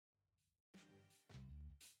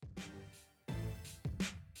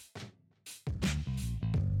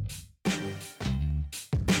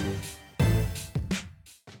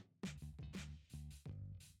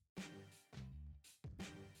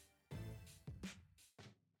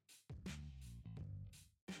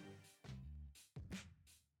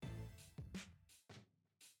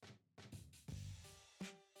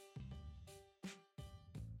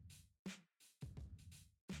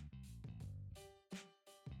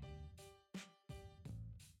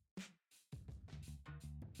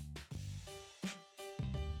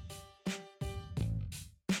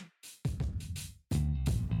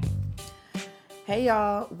Hey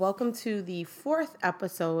y'all, welcome to the fourth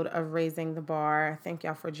episode of Raising the Bar. Thank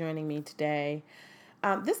y'all for joining me today.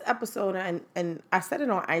 This episode, and I said it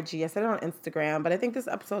on IG, I said it on Instagram, but I think this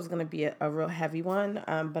episode is going to be a real heavy one,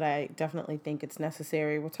 but I definitely think it's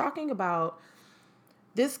necessary. We're talking about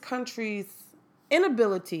this country's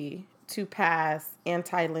inability to pass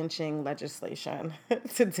anti-lynching legislation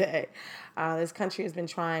today. This country has been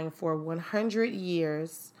trying for 100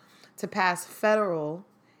 years to pass federal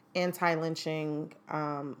anti-lynching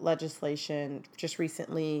legislation. Just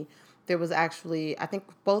recently, there was actually, I think,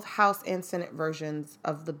 both House and Senate versions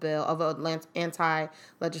of the bill, of an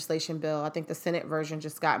anti-legislation bill. I think the Senate version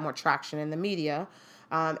just got more traction in the media.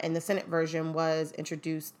 And the Senate version was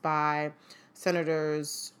introduced by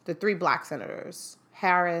senators, the three black senators,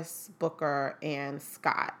 Harris, Booker, and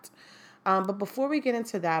Scott. But before we get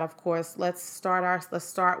into that, of course, let's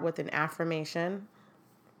start with an affirmation.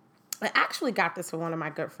 I actually got this from one of my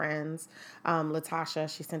good friends, Latasha.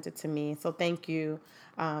 She sent it to me. So thank you.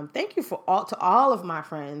 Thank you to all of my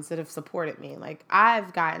friends that have supported me. Like,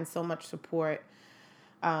 I've gotten so much support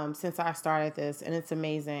since I started this, and it's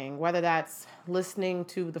amazing. Whether that's listening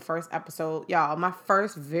to the first episode, y'all, my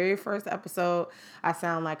very first episode, I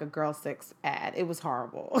sound like a Girl 6 ad. It was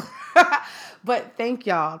horrible. But thank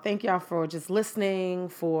y'all for just listening,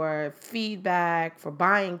 for feedback, for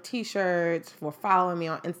buying t-shirts, for following me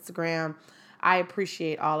on Instagram. I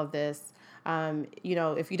appreciate all of this.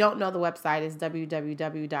 If you don't know, the website is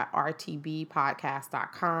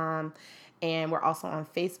www.rtbpodcast.com. And we're also on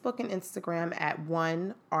Facebook and Instagram at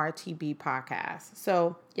 1RTB Podcast.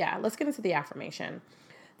 So, yeah, let's get into the affirmation.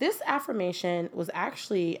 This affirmation was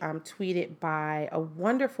actually tweeted by a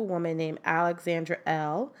wonderful woman named Alexandra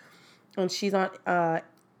L. And she's on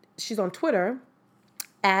Twitter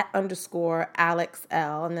at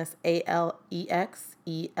 _AlexL. And that's ALEXELLE.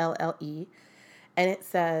 And it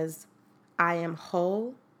says, I am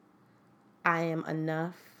whole. I am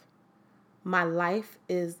enough. My life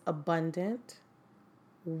is abundant.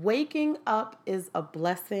 Waking up is a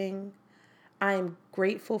blessing. I am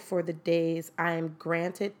grateful for the days I am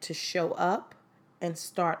granted to show up and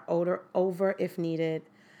start over if needed.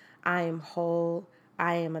 I am whole.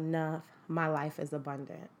 I am enough. My life is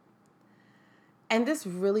abundant. And this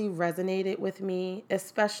really resonated with me,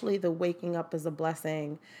 especially the waking up is a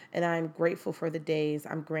blessing. And I'm grateful for the days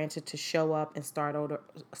I'm granted to show up and start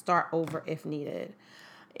over if needed.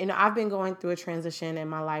 I've been going through a transition in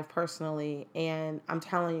my life personally, and I'm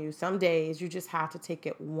telling you, some days you just have to take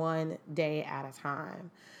it one day at a time.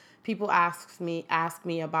 People ask me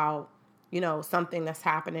about, something that's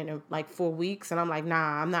happening in like 4 weeks, and I'm like,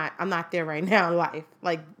 nah, I'm not there right now in life.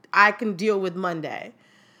 Like, I can deal with Monday.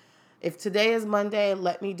 If today is Monday,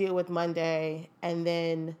 let me deal with Monday, and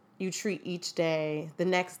then you treat each day. The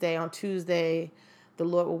next day, on Tuesday, the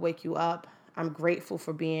Lord will wake you up. I'm grateful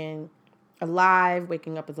for being alive.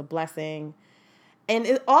 Waking up is a blessing. And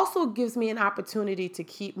it also gives me an opportunity to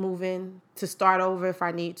keep moving, to start over if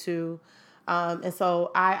I need to. And so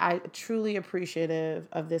I truly appreciative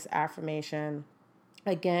of this affirmation.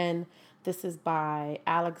 Again, this is by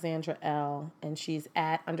Alexandra L. And she's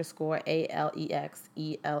at _ALEXELLE.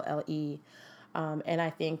 And I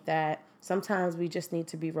think that sometimes we just need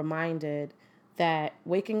to be reminded that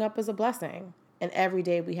waking up is a blessing. And every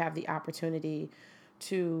day we have the opportunity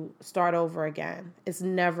to start over again. It's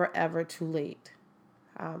never, ever too late.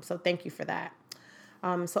 So thank you for that.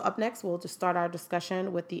 So up next, we'll just start our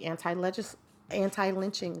discussion with the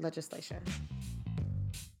anti-lynching legislation.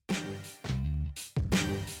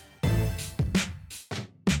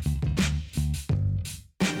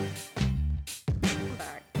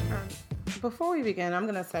 Back. Before we begin, I'm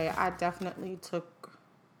going to say I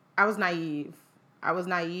was naive. I was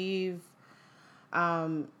naive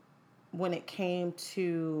when it came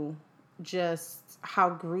to just how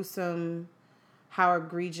gruesome, how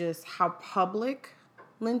egregious, how public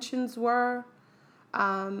lynchings were.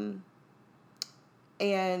 And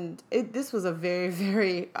this was a very,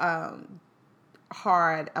 very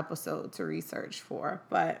hard episode to research for.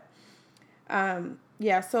 But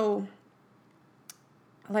so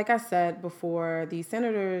like I said before, the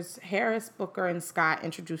senators Harris, Booker, and Scott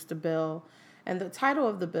introduced a bill. And the title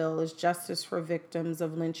of the bill is Justice for Victims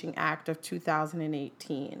of Lynching Act of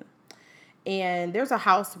 2018. And there's a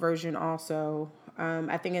House version also.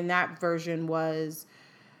 I think in that version was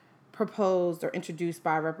proposed or introduced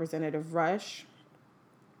by Representative Rush.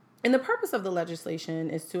 And the purpose of the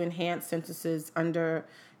legislation is to enhance sentences under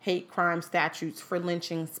hate crime statutes for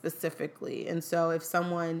lynching specifically. And so if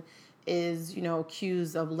someone is,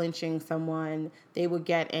 accused of lynching someone, they would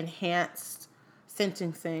get enhanced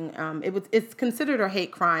sentencing. It's considered a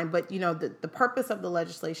hate crime, but the purpose of the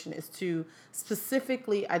legislation is to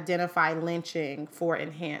specifically identify lynching for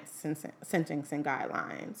enhanced sentencing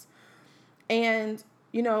guidelines. And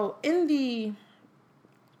in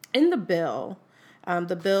the bill,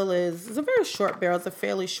 the bill is a very short bill. It's a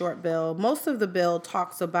fairly short bill. Most of the bill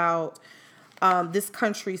talks about this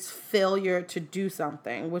country's failure to do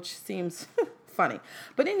something, which seems funny.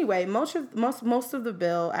 But anyway, most of the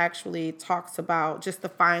bill actually talks about just the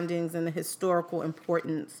findings and the historical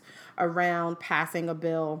importance around passing a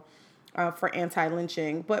bill for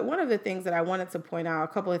anti-lynching. But one of the things that I wanted to point out, a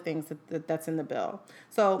couple of things that's in the bill.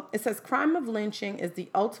 So it says crime of lynching is the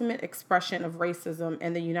ultimate expression of racism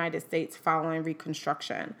in the United States following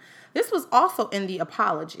Reconstruction. This was also in the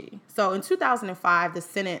apology. So in 2005, the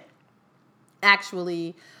Senate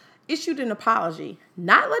actually issued an apology,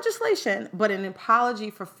 not legislation, but an apology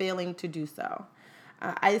for failing to do so.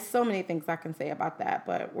 So many things I can say about that,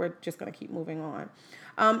 but we're just going to keep moving on.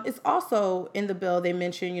 It's also in the bill, they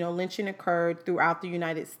mention, lynching occurred throughout the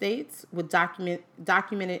United States with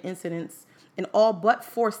documented incidents in all but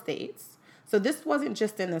 4 states. So this wasn't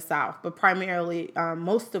just in the South, but primarily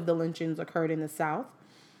most of the lynchings occurred in the South.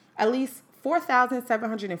 At least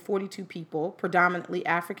 4,742 people, predominantly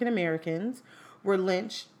African Americans, were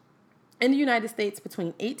lynched in the United States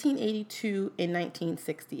between 1882 and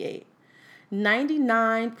 1968.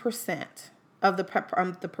 99% of the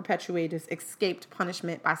perpetrators escaped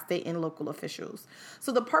punishment by state and local officials.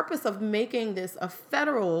 So the purpose of making this a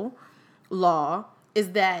federal law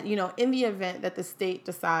is that, in the event that the state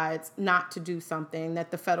decides not to do something,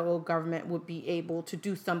 that the federal government would be able to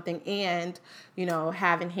do something and,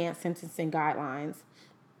 have enhanced sentencing guidelines.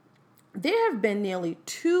 There have been nearly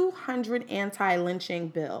 200 anti-lynching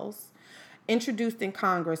bills introduced in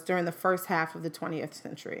Congress during the first half of the 20th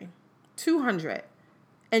century. 200.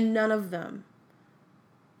 And none of them,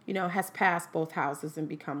 has passed both houses and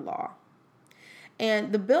become law.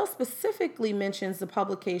 And the bill specifically mentions the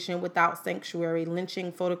publication Without Sanctuary,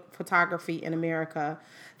 Lynching Photography in America.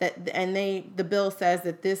 The bill says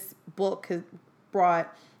that this book has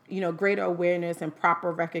brought, greater awareness and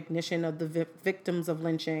proper recognition of the victims of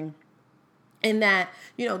lynching. And that,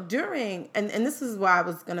 during, and this is why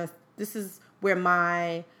this is where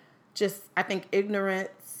my, I think,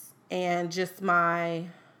 ignorance and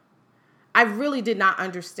I really did not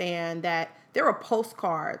understand that there were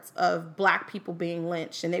postcards of Black people being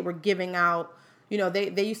lynched, and they were giving out,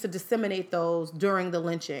 they used to disseminate those during the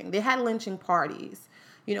lynching. They had lynching parties.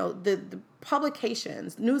 The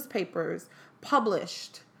publications, newspapers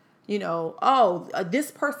published,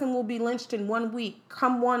 this person will be lynched in 1 week.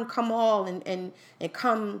 Come one, come all, and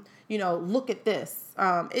come, look at this.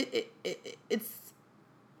 It's,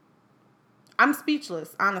 I'm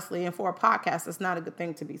speechless, honestly, and for a podcast, it's not a good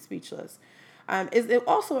thing to be speechless. It's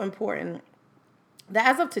also important that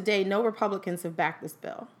as of today, no Republicans have backed this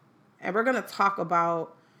bill. And we're going to talk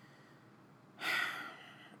about,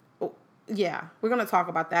 we're going to talk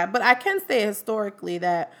about that. But I can say historically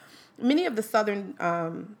that many of the Southern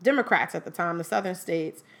Democrats at the time, the Southern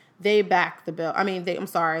states, they backed the bill. They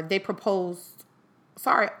opposed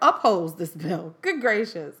this bill. Good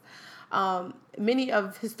gracious.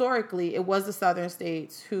 Historically, it was the Southern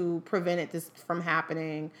states who prevented this from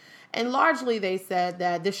happening. And largely they said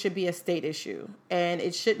that this should be a state issue and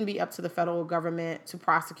it shouldn't be up to the federal government to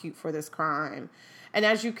prosecute for this crime. And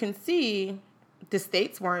as you can see, the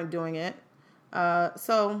states weren't doing it. Up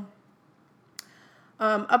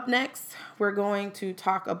next, we're going to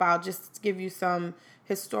talk about, just to give you some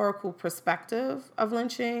historical perspective of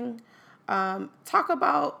lynching, talk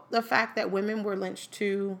about the fact that women were lynched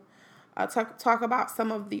too. Talk about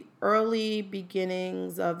some of the early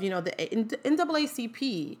beginnings of, the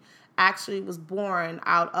NAACP actually was born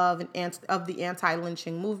out of the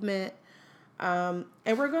anti-lynching movement. And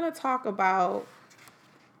we're going to talk about,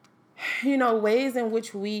 ways in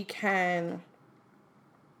which we can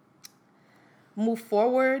move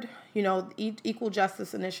forward. Equal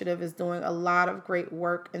Justice Initiative is doing a lot of great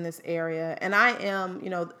work in this area. And I am,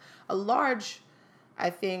 a large, I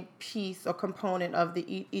think, piece or component of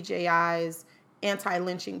the EJI's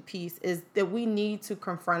anti-lynching piece is that we need to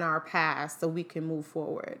confront our past so we can move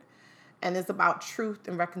forward. And it's about truth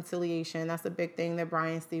and reconciliation. That's a big thing that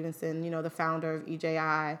Brian Stevenson, the founder of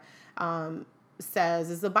EJI,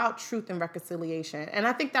 says, is about truth and reconciliation. And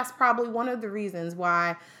I think that's probably one of the reasons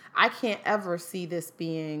why I can't ever see this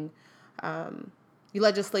being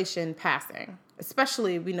legislation passing,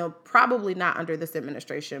 especially, probably not under this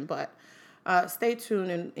administration, but stay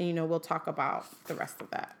tuned and we'll talk about the rest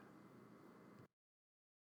of that.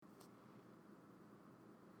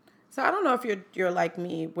 So I don't know if you're like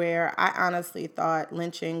me, where I honestly thought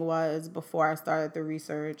lynching was, before I started the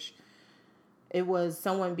research, it was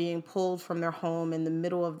someone being pulled from their home in the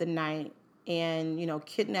middle of the night and,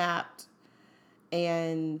 kidnapped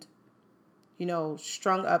and,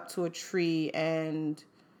 strung up to a tree, and,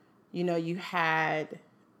 you had,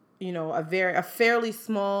 a fairly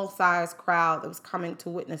small sized crowd that was coming to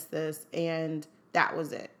witness this, and that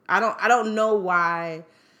was it. I don't know why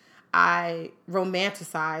I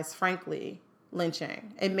romanticize, frankly,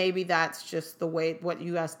 lynching. And maybe that's just the way what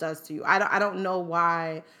U.S. does to you. I don't know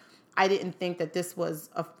why I didn't think that this was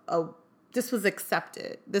this was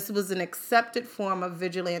accepted. This was an accepted form of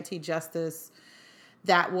vigilante justice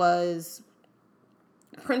that was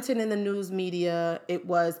printed in the news media. It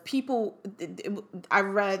was people. I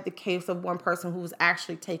read the case of one person who was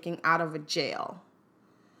actually taken out of a jail.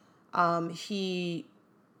 He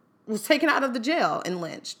was taken out of the jail and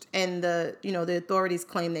lynched, and the authorities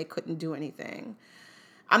claimed they couldn't do anything.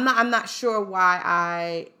 I'm not sure why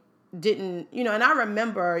I didn't, and I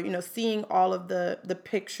remember, seeing all of the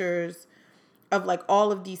pictures of like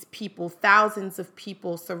all of these people, thousands of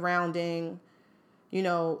people surrounding,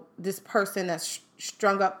 this person that's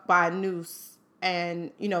strung up by a noose,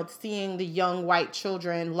 and, seeing the young white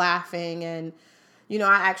children laughing. And,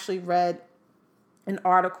 I actually read an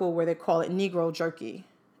article where they call it Negro jerky.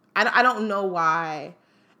 I don't know why.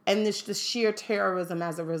 And this the sheer terrorism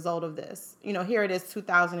as a result of this. Here it is,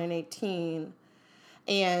 2018.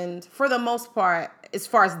 And for the most part, as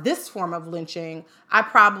far as this form of lynching, I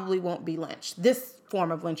probably won't be lynched. This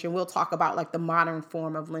form of lynching, we'll talk about like the modern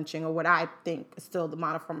form of lynching, or what I think is still the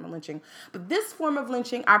modern form of lynching. But this form of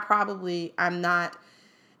lynching, I'm not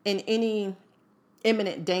in any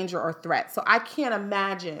imminent danger or threat. So I can't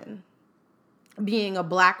imagine being a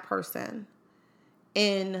Black person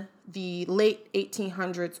in the late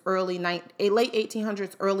 1800s, early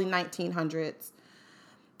 1900s,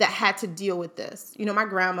 that had to deal with this. My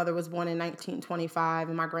grandmother was born in 1925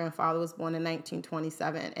 and my grandfather was born in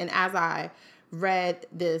 1927. And as I read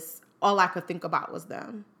this, all I could think about was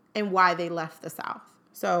them and why they left the South.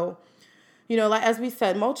 So, like as we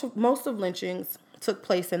said, most of lynchings took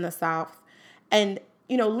place in the South. And,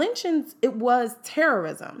 lynchings, it was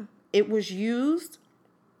terrorism. It was used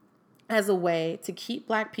as a way to keep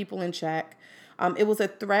Black people in check. It was a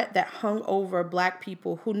threat that hung over Black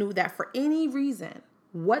people who knew that for any reason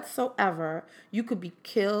whatsoever, you could be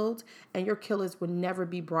killed and your killers would never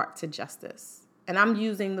be brought to justice. And I'm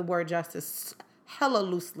using the word justice hella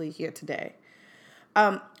loosely here today.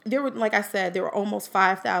 Like I said, there were almost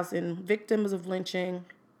 5,000 victims of lynching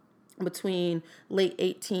between late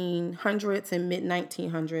 1800s and mid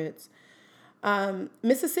 1900s.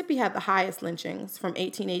 Mississippi had the highest lynchings from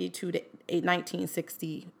 1882 to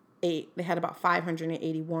 1968. They had about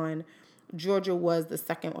 581. Georgia was the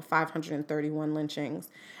second with 531 lynchings.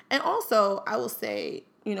 And also, I will say,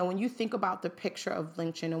 when you think about the picture of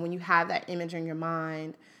lynching and when you have that image in your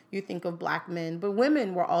mind, you think of Black men, but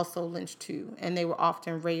women were also lynched too, and they were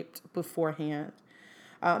often raped beforehand.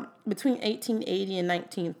 Between 1880 and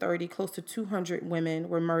 1930, close to 200 women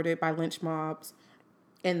were murdered by lynch mobs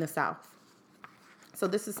in the South. So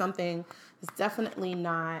this is something that's definitely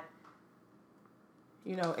not,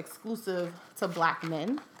 exclusive to Black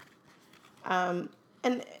men. And,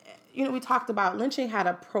 we talked about lynching had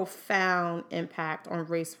a profound impact on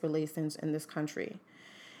race relations in this country.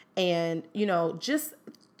 And,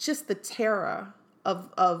 just the terror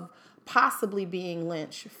of possibly being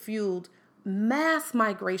lynched fueled mass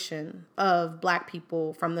migration of Black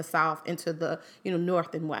people from the South into the,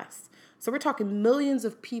 North and West. So we're talking millions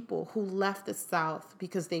of people who left the South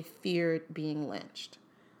because they feared being lynched.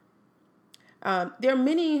 There are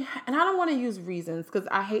many, and I don't want to use reasons because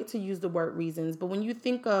I hate to use the word reasons, but when you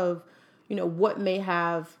think of, what may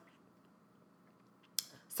have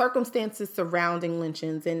circumstances surrounding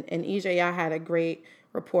lynchings, and EJI had a great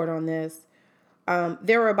report on this.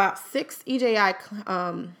 There were about 6 EJI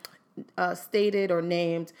stated or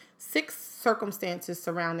named 6 circumstances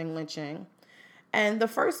surrounding lynching. And the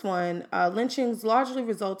first one, lynchings largely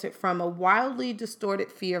resulted from a wildly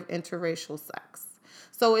distorted fear of interracial sex.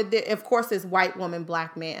 So, of course, it's white woman,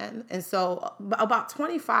 Black man. And so about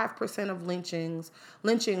 25% of lynchings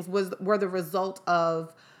were the result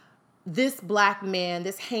of this Black man,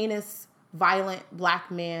 this heinous, violent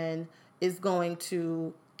Black man is going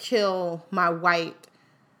to kill my white,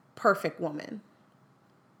 perfect woman,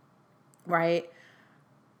 right?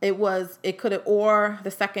 Or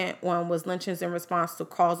the second one was lynchings in response to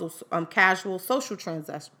casual social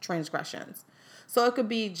transgressions. So it could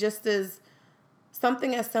be just as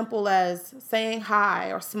something as simple as saying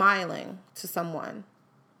hi or smiling to someone.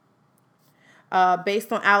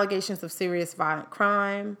 based on allegations of serious violent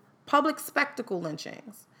crime, public spectacle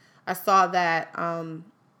lynchings. I saw that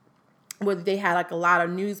where they had like a lot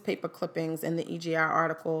of newspaper clippings in the EGR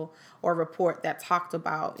article or report that talked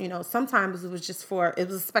about, sometimes it was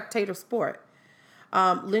a spectator sport.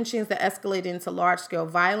 Lynchings that escalated into large-scale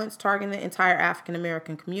violence targeting the entire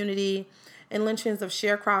African-American community, and lynchings of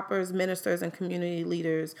sharecroppers, ministers, and community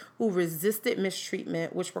leaders who resisted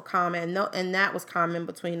mistreatment, which were common, and that was common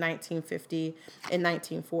between 1950 and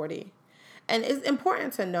 1940. And it's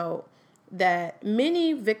important to note that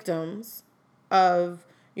many victims of,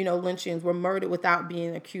 lynchings were murdered without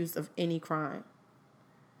being accused of any crime.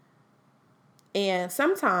 And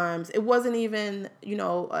sometimes it wasn't even,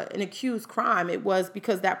 an accused crime. It was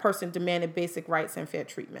because that person demanded basic rights and fair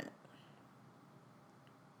treatment.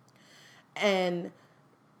 And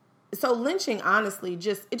so lynching, honestly,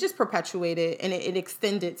 just perpetuated and it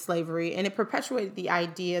extended slavery, and it perpetuated the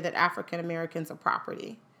idea that African Americans are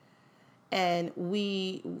property. And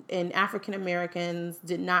African Americans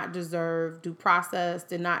did not deserve due process,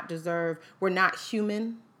 were not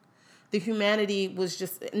human. The humanity was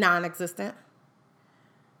just non-existent.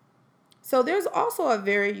 So there's also a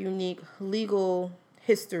very unique legal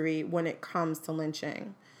history when it comes to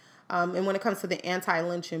lynching, and when it comes to the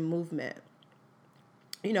anti-lynching movement.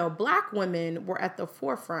 Black women were at the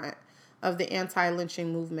forefront of the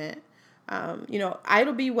anti-lynching movement.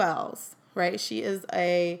 Ida B. Wells, right? She is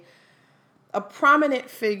a prominent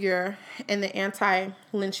figure in the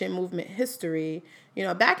anti-lynching movement history.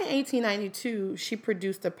 Back in 1892, she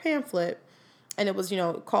produced a pamphlet, and it was,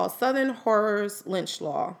 called Southern Horrors Lynch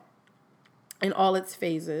Law in all its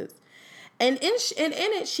phases. And in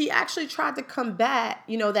it, she actually tried to combat,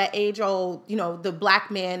 that age-old, the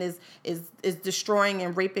black man is destroying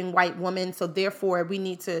and raping white women, so therefore we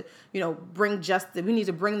need to, bring justice. We need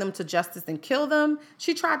to bring them to justice and kill them.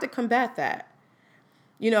 She tried to combat that.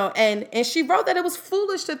 And she wrote that it was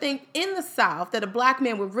foolish to think in the South that a black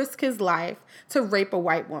man would risk his life to rape a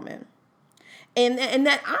white woman. And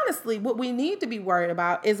that honestly, what we need to be worried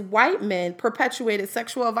about is white men perpetuated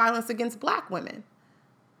sexual violence against black women.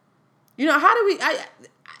 How do we,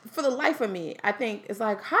 for the life of me, I think it's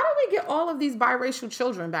like, how do we get all of these biracial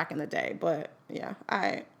children back in the day? But yeah,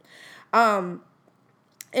 and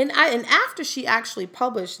after she actually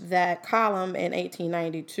published that column in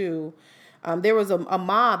 1892, there was a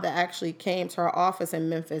mob that actually came to her office in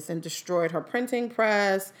Memphis and destroyed her printing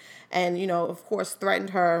press and, of course,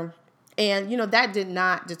 threatened her. And, that did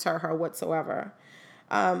not deter her whatsoever.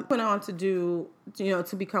 Went on to do,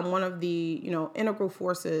 to become one of the, integral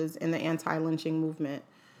forces in the anti-lynching movement.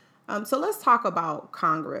 So let's talk about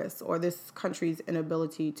Congress, or this country's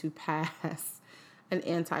inability to pass an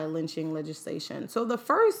anti-lynching legislation. So the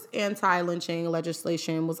first anti-lynching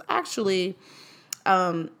legislation was actually,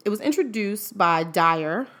 it was introduced by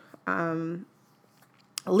Dyer,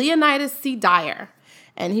 Leonidas C. Dyer,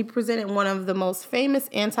 and he presented one of the most famous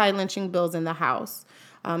anti-lynching bills in the House.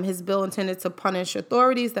 His bill intended to punish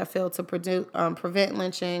authorities that failed to prevent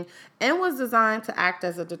lynching, and was designed to act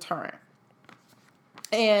as a deterrent.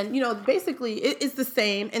 And, basically it's the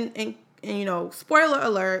same. And, spoiler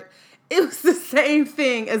alert, it was the same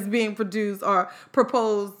thing as being produced or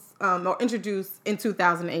proposed or introduced in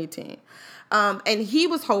 2018.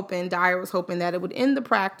 And Dyer was hoping that it would end the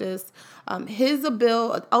practice. His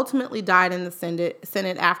bill ultimately died in the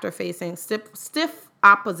Senate after facing stiff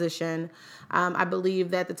opposition. I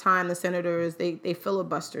believe that at the time the senators, they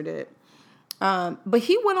filibustered it. But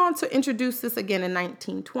he went on to introduce this again in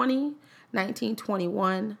 1920,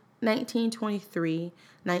 1921, 1923,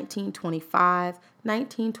 1925,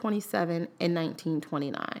 1927, and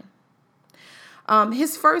 1929.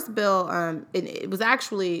 His first bill, it was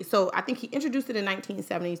actually, so I think he introduced it in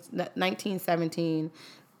 1917,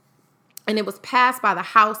 and it was passed by the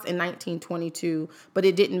House in 1922, but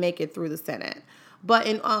it didn't make it through the Senate. But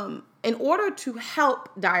in order to help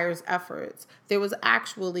Dyer's efforts, there was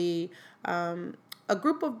actually a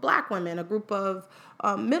group of black women, a group of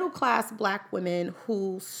middle-class black women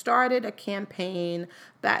who started a campaign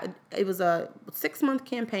that it was a 6-month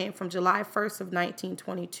campaign from July 1st of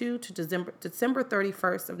 1922 to December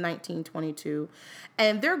 31st of 1922.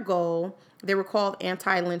 And their goal, they were called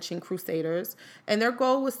Anti-Lynching Crusaders, and their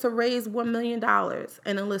goal was to raise $1 million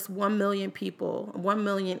and enlist 1 million people, 1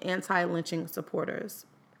 million anti-lynching supporters.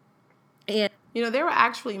 And they were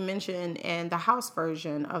actually mentioned in the House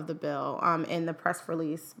version of the bill. In the press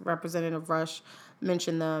release, Representative Rush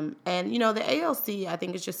mentioned them. And, the ALC, I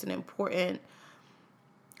think, is just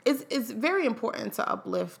it's very important to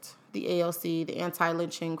uplift the ALC, the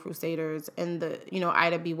Anti-Lynching Crusaders, and the,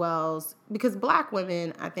 Ida B. Wells, because black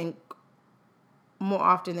women, I think, more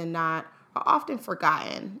often than not, are often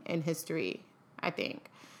forgotten in history, I think.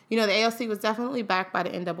 The ALC was definitely backed by the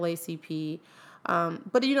NAACP.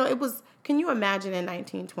 But, it was, can you imagine in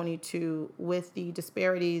 1922 with the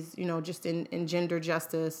disparities, just in gender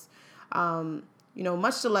justice,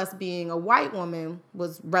 much to less being a white woman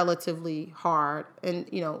was relatively hard. And,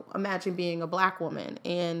 imagine being a black woman.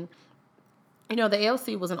 And, the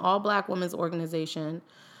ALC was an all-black women's organization.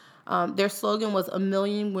 Their slogan was a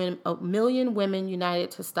million women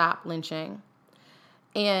united to stop lynching.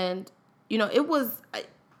 And, it was,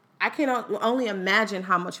 I can only imagine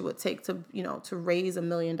how much it would take to raise $1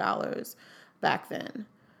 million back then.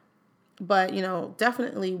 But,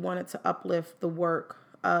 definitely wanted to uplift the work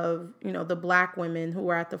of, the black women who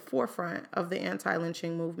were at the forefront of the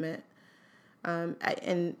anti-lynching movement. I'm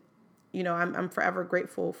forever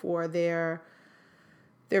grateful for their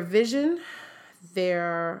vision,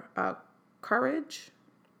 their courage.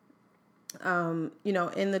 In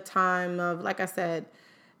the time of, like I said,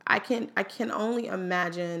 I can only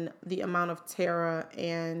imagine the amount of terror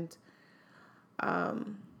and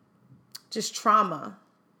just trauma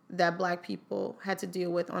that Black people had to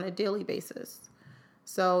deal with on a daily basis.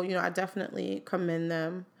 So, I definitely commend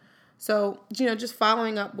them. So, just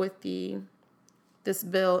following up with this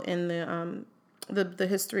bill in the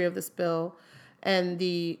history of this bill and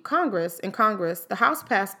the Congress, the House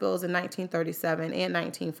passed bills in 1937 and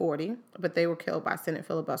 1940, but they were killed by Senate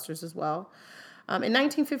filibusters as well. In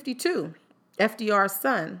 1952, FDR's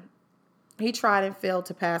son, he tried and failed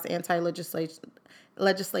to pass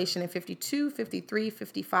legislation in 52, 53,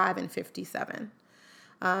 55, and 57.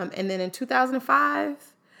 And then in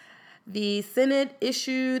 2005, the Senate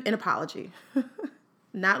issued an apology.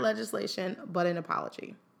 Not legislation, but an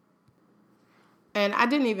apology. And I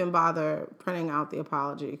didn't even bother printing out the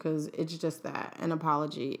apology because it's just that, an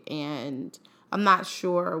apology. And I'm not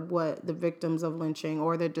sure what the victims of lynching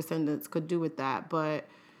or their descendants could do with that, but,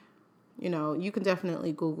 you can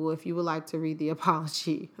definitely Google if you would like to read the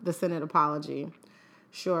apology, the Senate apology.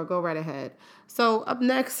 Sure, go right ahead. So up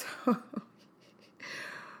next,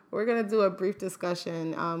 we're going to do a brief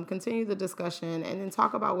discussion, continue the discussion, and then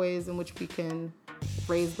talk about ways in which we can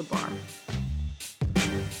raise the bar.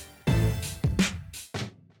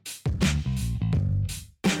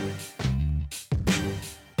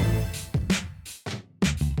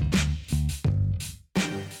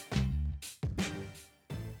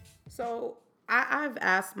 So I've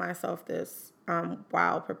asked myself this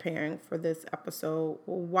while preparing for this episode.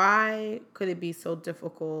 Why could it be so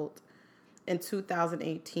difficult in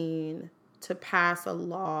 2018 to pass a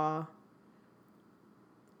law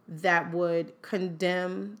that would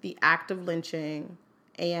condemn the act of lynching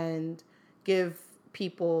and give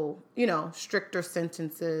people, stricter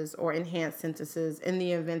sentences or enhanced sentences in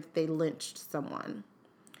the event that they lynched someone?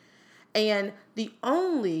 And the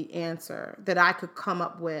only answer that I could come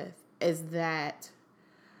up with is that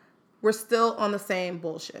we're still on the same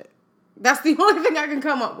bullshit. That's the only thing I can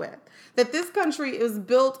come up with. That this country is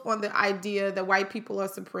built on the idea that white people are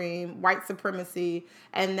supreme, white supremacy,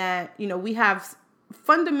 and that, we have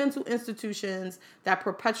fundamental institutions that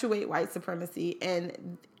perpetuate white supremacy,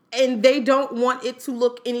 and they don't want it to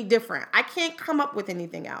look any different. I can't come up with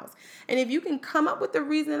anything else. And if you can come up with a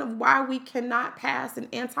reason of why we cannot pass an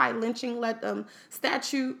anti-lynching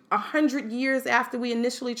statute 100 years after we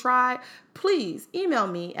initially tried, please email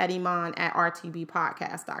me at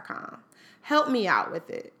iman@rtbpodcast.com. Help me out with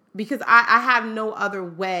it, because I have no other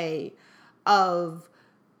way of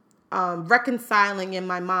reconciling in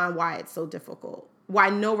my mind why it's so difficult, why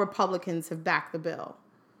no Republicans have backed the bill.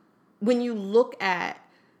 When you look at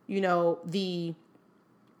the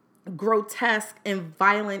grotesque and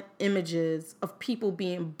violent images of people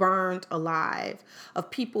being burned alive, of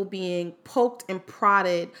people being poked and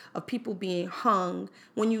prodded, of people being hung,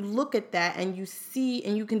 when you look at that and you see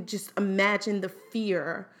and you can just imagine the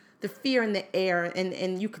fear in the air,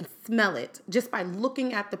 and you can smell it just by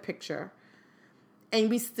looking at the picture, and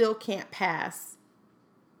we still can't pass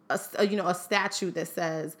a statute that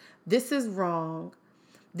says this is wrong.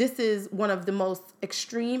 This is one of the most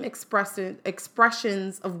extreme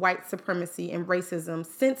expressions of white supremacy and racism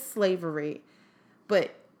since slavery,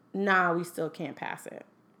 but we still can't pass it.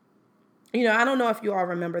 I don't know if you all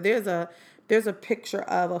remember, there's a picture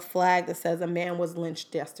of a flag that says a man was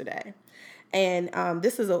lynched yesterday. And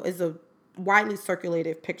this is a widely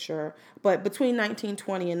circulated picture, but between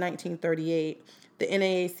 1920 and 1938, the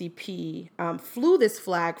NAACP flew this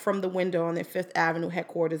flag from the window on their Fifth Avenue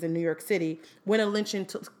headquarters in New York City when a lynching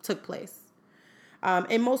took place.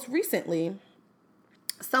 And most recently,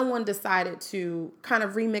 someone decided to kind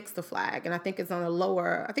of remix the flag. And I think it's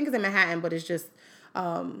it's in Manhattan, but it's just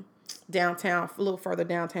downtown, a little further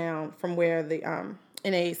downtown from where the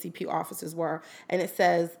NAACP offices were. And it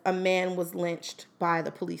says, a man was lynched by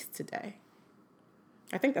the police today.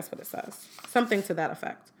 I think that's what it says. Something to that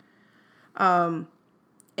effect. And,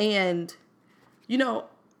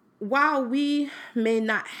 while we may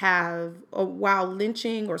not have, or while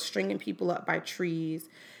lynching or stringing people up by trees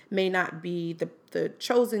may not be the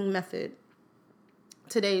chosen method,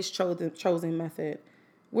 today's chosen method,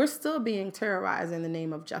 we're still being terrorized in the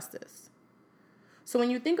name of justice. So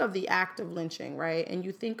when you think of the act of lynching, right, and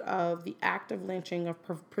you think of the act of lynching of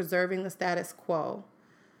preserving the status quo,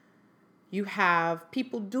 you have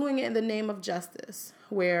people doing it in the name of justice,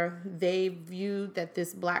 where they viewed that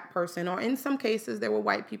this black person, or in some cases there were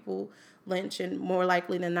white people lynched, and more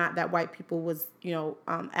likely than not that white people was,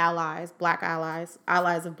 allies, black allies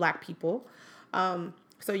of black people.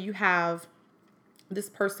 So you have this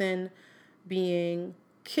person being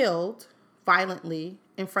killed violently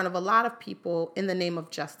in front of a lot of people in the name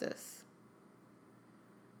of justice.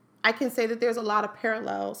 I can say that there's a lot of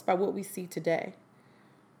parallels by what we see today.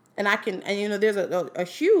 And there's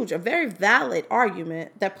a very valid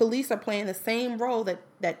argument that police are playing the same role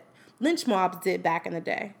that lynch mobs did back in the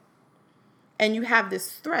day. And you have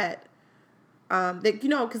this threat that,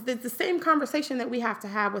 because it's the same conversation that we have to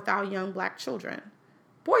have with our young black children,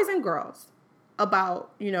 boys and girls,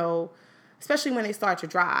 about, especially when they start to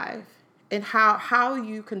drive, and how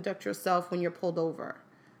you conduct yourself when you're pulled over.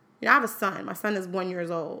 I have a son. My son is 1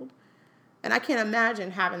 year old. And I can't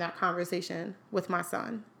imagine having that conversation with my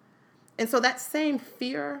son. And so that same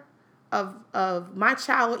fear of my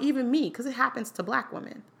child, or even me, because it happens to black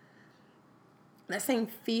women, that same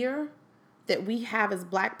fear that we have as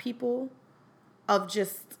black people of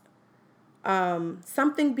just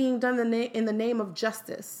something being done in the name of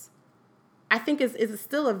justice, I think is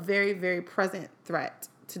still a very, very present threat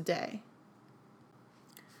today.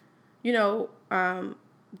 The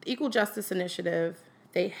Equal Justice Initiative,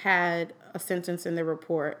 they had a sentence in their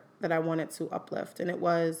report that I wanted to uplift, and it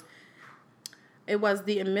was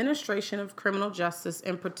the administration of criminal justice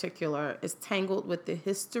in particular is tangled with the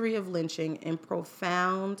history of lynching in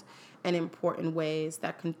profound and important ways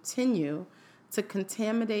that continue to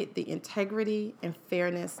contaminate the integrity and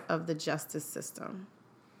fairness of the justice system.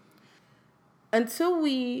 Until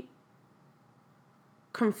we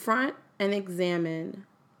confront and examine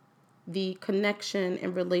the connection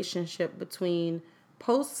and relationship between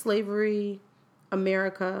post-slavery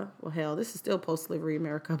America, well, hell, this is still post-slavery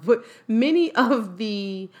America, but many of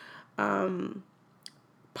the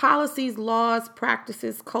policies, laws,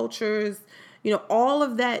 practices, cultures, all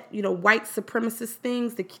of that, white supremacist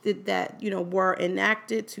things that were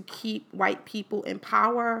enacted to keep white people in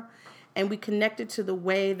power, and we connect it to the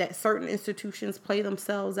way that certain institutions play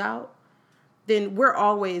themselves out, then we're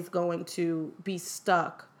always going to be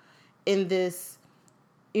stuck in this,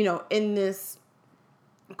 in this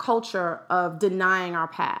culture of denying our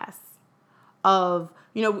past, of,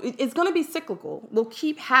 it's going to be cyclical. We'll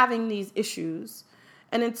keep having these issues.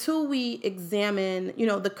 And until we examine,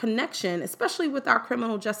 the connection, especially with our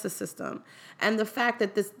criminal justice system, and the fact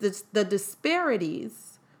that the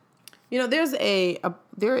disparities, there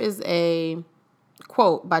is a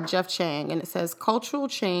quote by Jeff Chang, and it says, "Cultural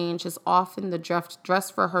change is often the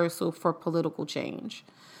dress rehearsal for political change."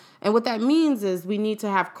 And what that means is we need to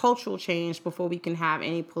have cultural change before we can have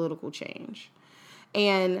any political change.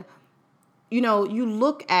 And, you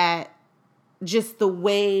look at just the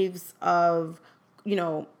waves of,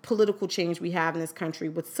 political change we have in this country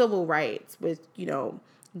with civil rights, with,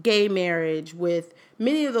 gay marriage, with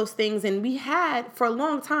many of those things. And we had, for a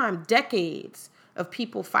long time, decades of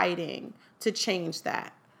people fighting to change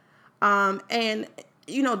that. And,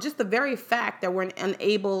 just the very fact that we're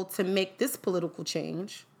unable to make this political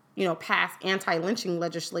change, pass anti-lynching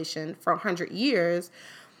legislation for 100 years,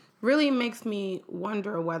 really makes me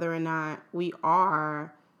wonder whether or not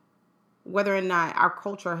our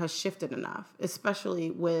culture has shifted enough,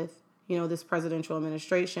 especially with, this presidential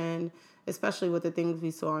administration, especially with the things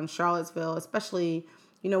we saw in Charlottesville, especially,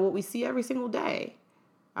 what we see every single day,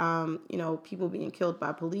 people being killed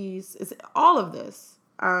by police. It's all of this.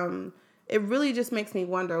 It really just makes me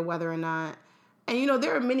wonder whether or not. And,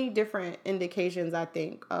 there are many different indications, I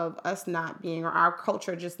think, of us not being, or our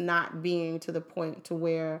culture just not being to the point to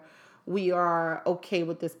where we are okay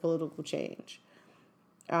with this political change.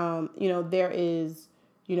 There is,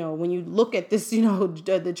 when you look at this, the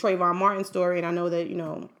Trayvon Martin story, and I know that,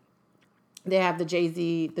 they have the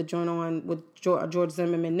Jay-Z, the joint on with George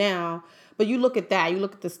Zimmerman now, but you look at that, you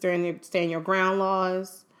look at the stand your ground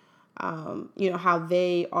laws, how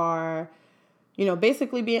they are,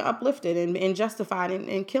 basically being uplifted and justified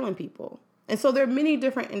in killing people. And so there are many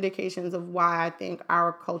different indications of why I think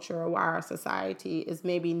our culture or why our society is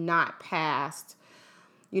maybe not past,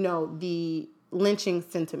 the lynching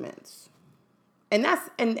sentiments. And that's,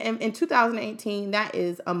 and in 2018, that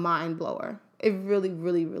is a mind blower. It really,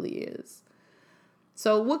 really, really is.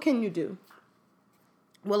 So what can you do?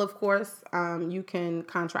 Well, of course, you can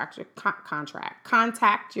contact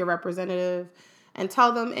your representative and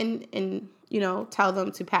tell them tell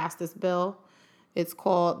them to pass this bill. It's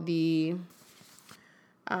called the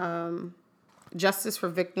Justice for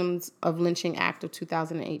Victims of Lynching Act of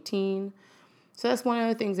 2018. So that's one of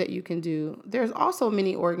the things that you can do. There's also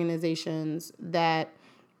many organizations that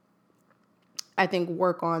I think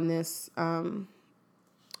work on this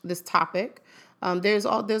this topic. There's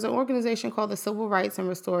an organization called the Civil Rights and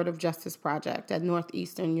Restorative Justice Project at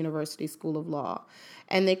Northeastern University School of Law,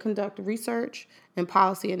 and they conduct research and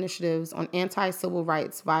policy initiatives on anti-civil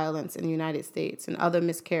rights violence in the United States and other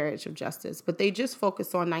miscarriage of justice. But they just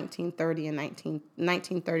focus on 1930 and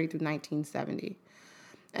 1930 through 1970.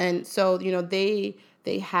 And so, they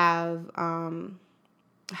have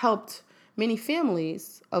helped many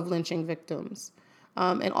families of lynching victims.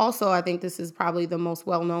 And also, I think this is probably the most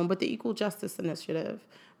well-known, but the Equal Justice Initiative.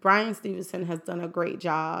 Bryan Stevenson has done a great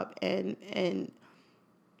job in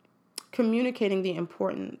communicating the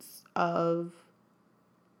importance of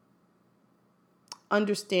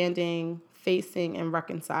understanding, facing, and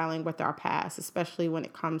reconciling with our past, especially when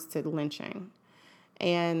it comes to lynching.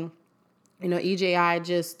 And EJI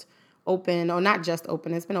just opened, or not just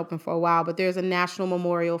open, it's been open for a while, but there's a National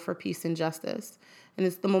Memorial for Peace and Justice. And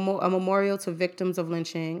it's a memorial to victims of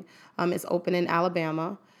lynching. It's open in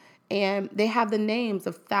Alabama. And they have the names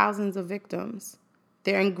of thousands of victims.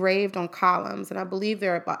 They're engraved on columns. And I believe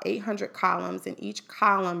there are about 800 columns, and each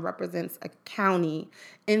column represents a county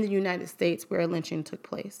in the United States where a lynching took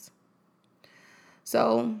place.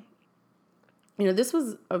 So, this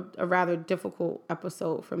was a rather difficult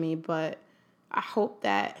episode for me, but I hope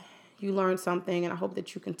that you learned something, and I hope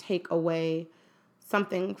that you can take away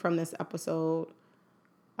something from this episode.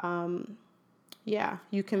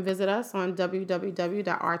 You can visit us on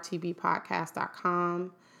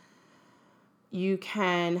www.rtbpodcast.com. You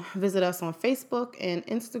can visit us on Facebook and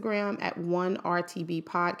Instagram at 1RTB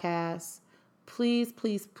Podcast. Please,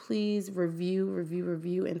 please, please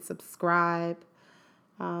review, and subscribe.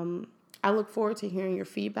 I look forward to hearing your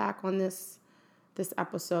feedback on this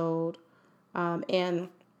episode. I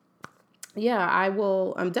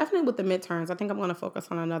will. I'm definitely with the midterms. I think I'm going to focus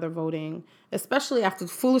on another voting, especially after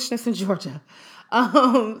the foolishness in Georgia.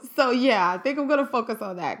 I think I'm going to focus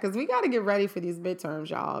on that because we got to get ready for these midterms,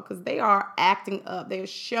 y'all, because they are acting up. They're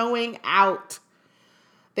showing out.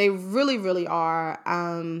 They really, really are.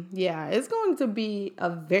 It's going to be a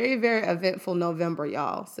very, very eventful November,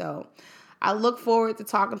 y'all. So I look forward to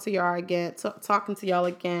talking to y'all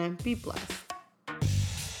again. Be blessed.